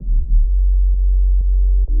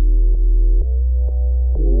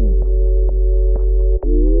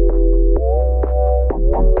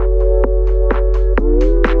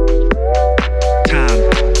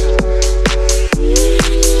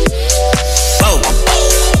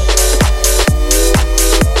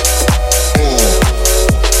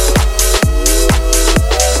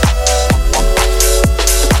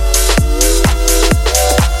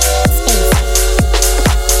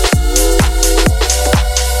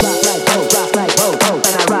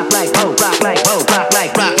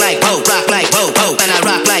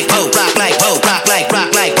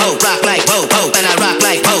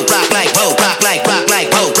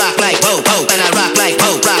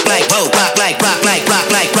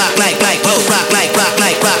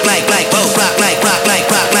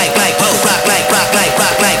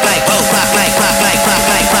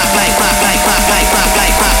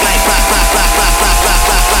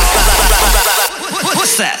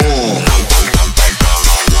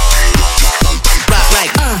Rock like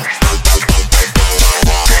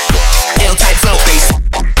ill type flow bass.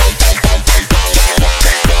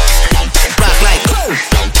 Rock like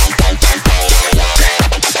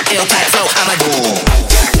ill type flow. I'm a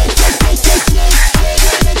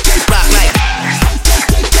rock like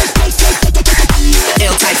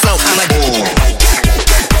ill type flow. I'm a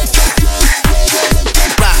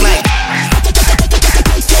rock like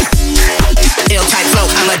ill type flow.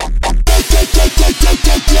 I'm a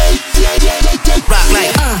rock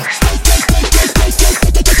like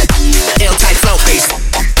ill type flow bass.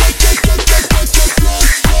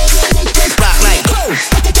 Rock like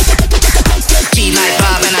G like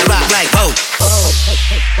Bob and I rock like whoa.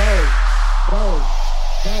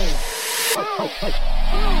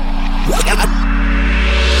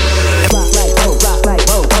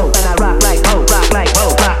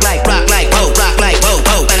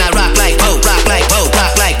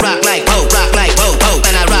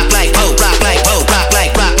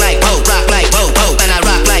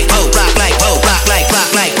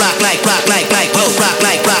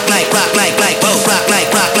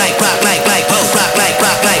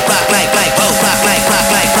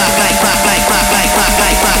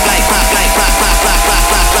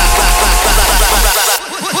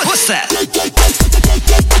 What's that?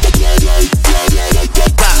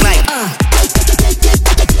 Rock like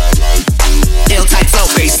ill type flow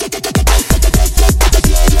bass.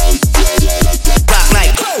 Rock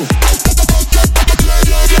like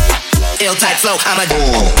ill type flow. I'm a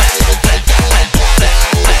rock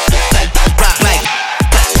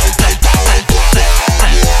like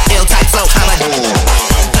ill type flow. I'm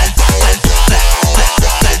a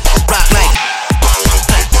rock like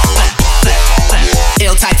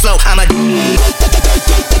ill type flow. I'm a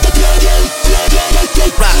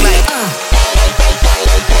rock like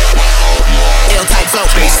ill type flow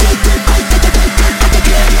bass.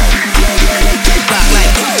 Rock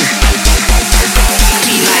like G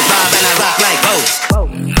like Bob and I rock like whoa.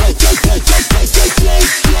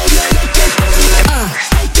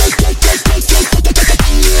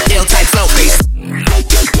 Ill type flow bass.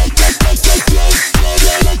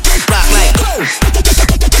 Rock like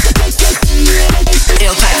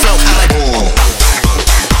ill type flow. I'm a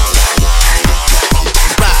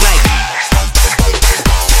rock like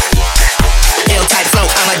ill type flow.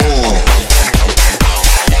 I'm a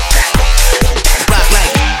rock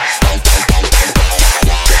like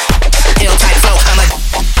ill type flow. I'm a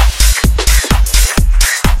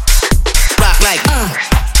rock like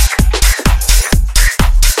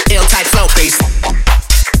ill type flow bass.